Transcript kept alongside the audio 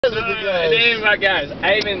It ain't my guys.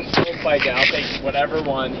 I even told Mike I'll take whatever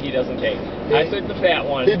one he doesn't take. I took the fat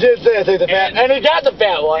one. He did say I took the fat, and he got the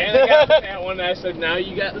fat one. And I got the fat one, and I said, now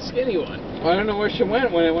you got the skinny one. Well, I don't know where she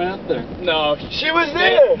went when I went out there. No. She was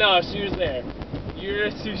there. No, she was there. You're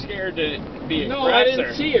just too scared to be aggressor. No, I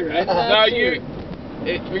didn't see her. I did not see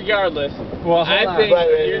her. Regardless, well, I think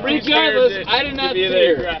you're too regardless, scared I did not to be see the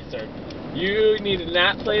her. aggressor. You need to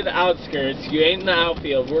not play the outskirts. You ain't in the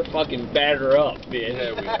outfield. We're fucking batter up, bitch.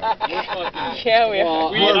 Yeah, we are. We're fucking. Yeah, we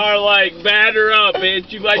are. We are like batter up, bitch.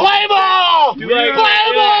 You like play ball. You like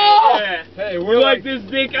play ball. Yeah. Hey, we're like this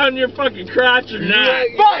dick on your fucking crotch or not?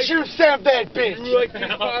 Mushroom stamp that bitch. You like these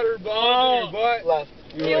powder balls in your butt? Left.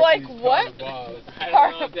 You like what?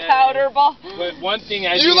 Powder ball. But one thing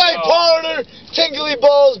I You do like know, powder, tingly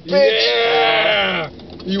balls, bitch. Yeah.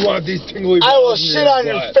 You want these tingly balls? I will shit on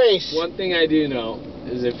your face. one thing I do know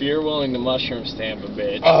is if you're willing to mushroom stamp a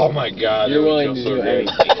bitch, Oh my God! you're willing to do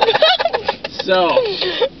anything. So,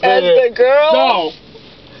 As the girl. so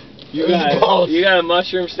you got a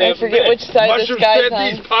mushroom I stamp. forget which side this Mushroom guy's stamp on.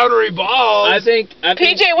 these powdery balls. I think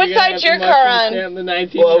PJ, what you're gonna side's have your to car mushroom on? stamp the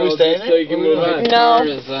 19 Well, are we staying so there? you can move on. No,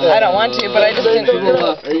 I don't want to, but I just didn't.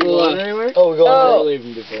 Are you going anywhere? Oh, we're going. Oh. We're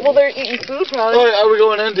leaving before. Well, they're eating food probably. Oh, are we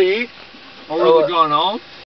going in to eat? Are we going home?